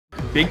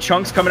big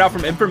chunks coming out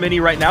from Imp for Mini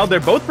right now. They're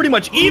both pretty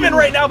much even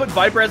right now, but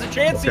Viper has a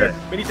chance here.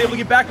 Mini's able to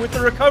get back with the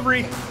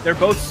recovery. They're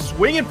both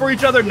swinging for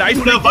each other. Nice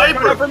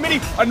Viper for Mini.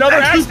 Another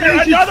axe there,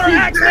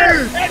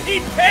 and he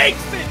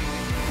takes it.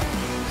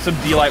 Some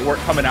D-Light work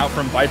coming out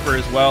from Viper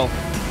as well.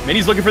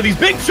 Mini's looking for these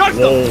big chunks.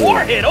 The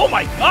floor hit. Oh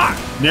my god.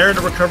 Nair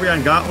into recovery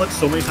on Gauntlet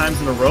so many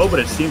times in a row, but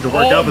it seemed to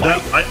work out. But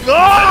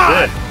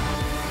God!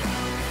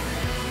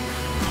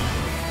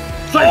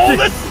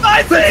 The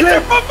side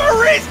laser from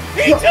Maurice!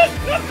 He just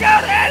took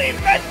out Annie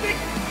Messi!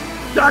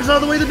 Dodges out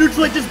of the way, the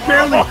neutral just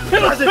barely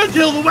doesn't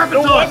kill the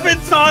weapon toss! The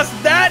weapon toss,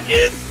 that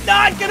is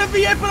not gonna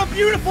be it, but a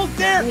beautiful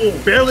dare!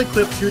 Barely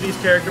clipped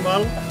 2D's character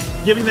model,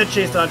 giving that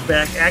chase dodge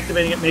back,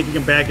 activating it, making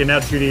him back, and now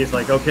 2D is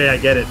like, okay, I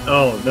get it.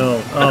 Oh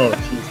no, oh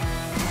jeez.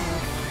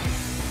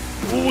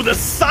 Ooh, the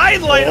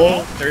sidelight!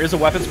 There is a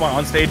weapon spawn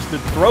on stage. The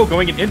throw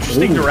going in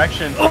interesting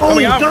direction.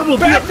 Coming out. Double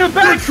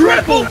back-to-back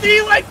triple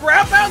D like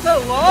grab pounds.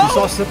 Hello. We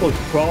saw Simple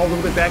crawl a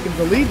little bit back into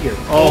the lead here.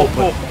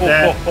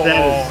 That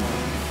is.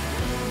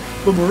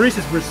 But Maurice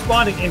is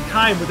responding in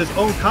kind with his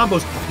own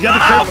combos. You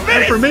got the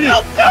careful for Mini.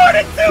 Still doing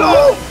it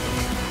too.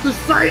 The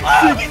sight.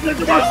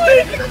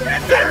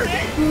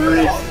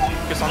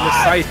 Focus on the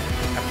sight.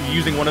 After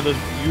using one of those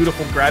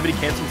beautiful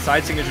gravity-canceling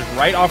side signatures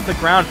right off the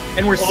ground,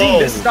 and we're seeing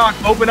this stock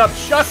open up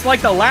just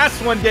like the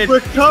last one did.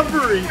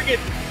 Recovery!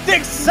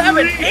 6,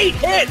 7, 8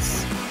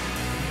 hits!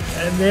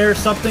 And there's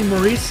something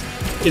Maurice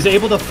is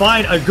able to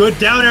find a good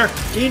down air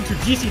into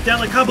GC down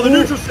like combo. The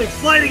neutral stick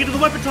sliding into the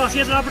weapon toss. He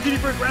has an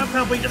opportunity for a ground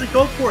pound, but he doesn't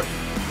go for it.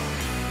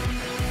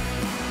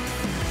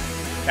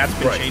 That's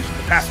been changed in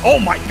the past. Oh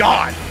my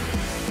god!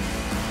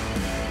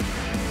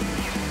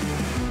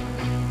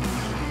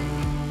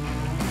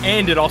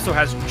 And it also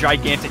has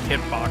gigantic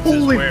hitboxes.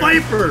 Holy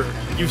Viper!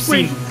 You've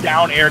seen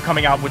down air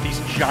coming out with these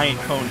giant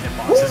cone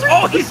hitboxes.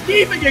 Oh, he's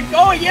keeping it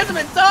going. He hasn't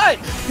been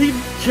touched. He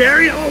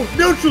carry. Oh,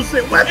 neutral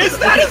stick. Is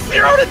that a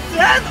 0 to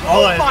 10?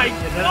 Oh my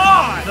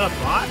god! Not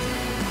bot.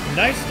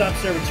 Nice stop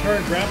there.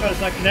 Return. Ground pound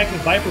is not connected.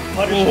 Viper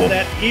punishes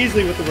that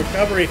easily with the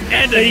recovery.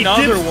 And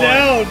another one.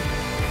 Down.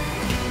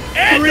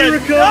 And 3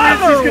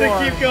 recoveries. He's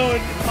gonna keep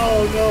going.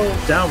 Oh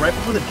no. Down right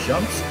before the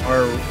jumps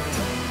are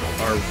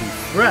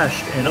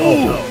refreshed, and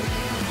oh no.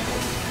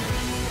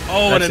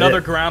 Oh, and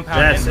another ground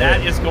pound, and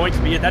that is going to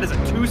be it. That is a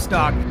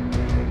 2-stock.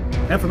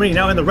 And for me,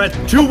 now in the red,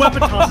 2 weapon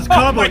tosses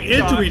comboing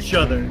into each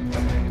other.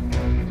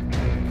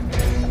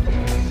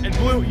 And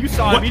Blue, you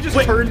saw him. He just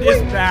turned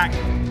his back.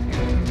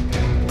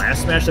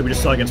 Last smash that we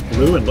just saw against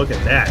Blue, and look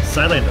at that.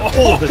 Sideline.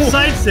 Oh, the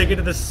side stick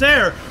into the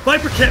Sair.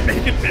 Viper can't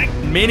make it back.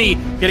 Mini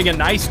getting a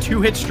nice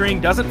 2-hit string.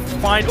 Doesn't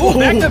find. Oh,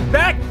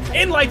 back-to-back.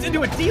 In-lights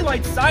into a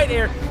D-light side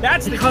air.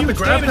 That's the huge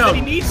damage that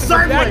he needs to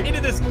get back into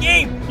this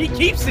game. He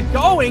keeps it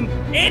going,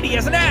 and he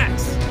has an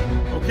axe.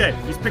 Okay,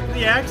 he's picking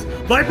the axe.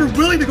 Viper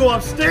willing to go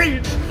off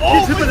stage.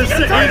 Oh, he's the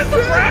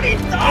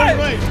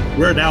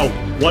We're now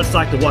 1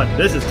 stock to 1.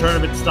 This is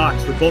tournament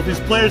stocks for both these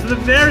players, and the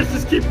Nairs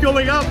just keep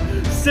going up.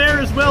 Sair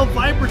as well.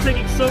 Viper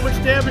taking so much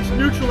damage.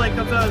 Neutral light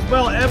comes out as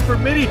well. M for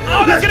Mini.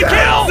 Oh, that's gonna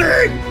kill!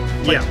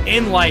 Yeah.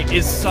 In-light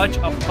is such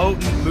a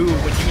potent move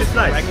when you use it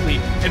correctly.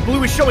 And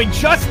Blue is showing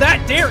just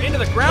that dare into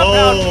the ground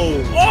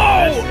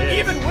pound.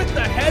 Even with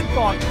the head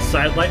bonk.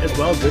 Side light as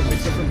well. Good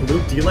mix up from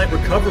Blue. D-light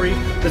recovery.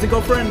 Doesn't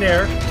go for a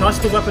nair.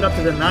 Tosses the weapon up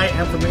to the night.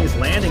 M for Mini is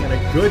landing on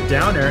a good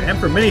down air. M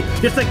for Mini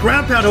gets that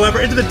ground pound,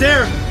 however, into the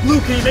dare. Blue,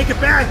 can he make it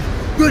back?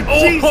 Good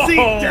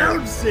GC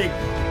down sig.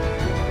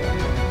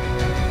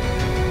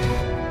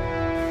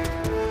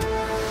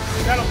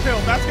 That'll kill.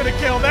 That's gonna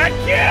kill. That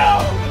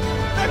kill!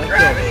 The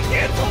gravity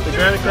cancel. The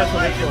gravity cancel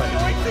is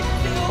going to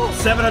kill.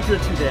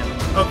 702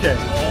 damage. Okay.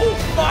 Oh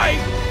my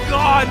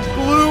god!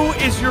 Blue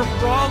is your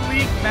Brawl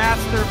League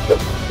master.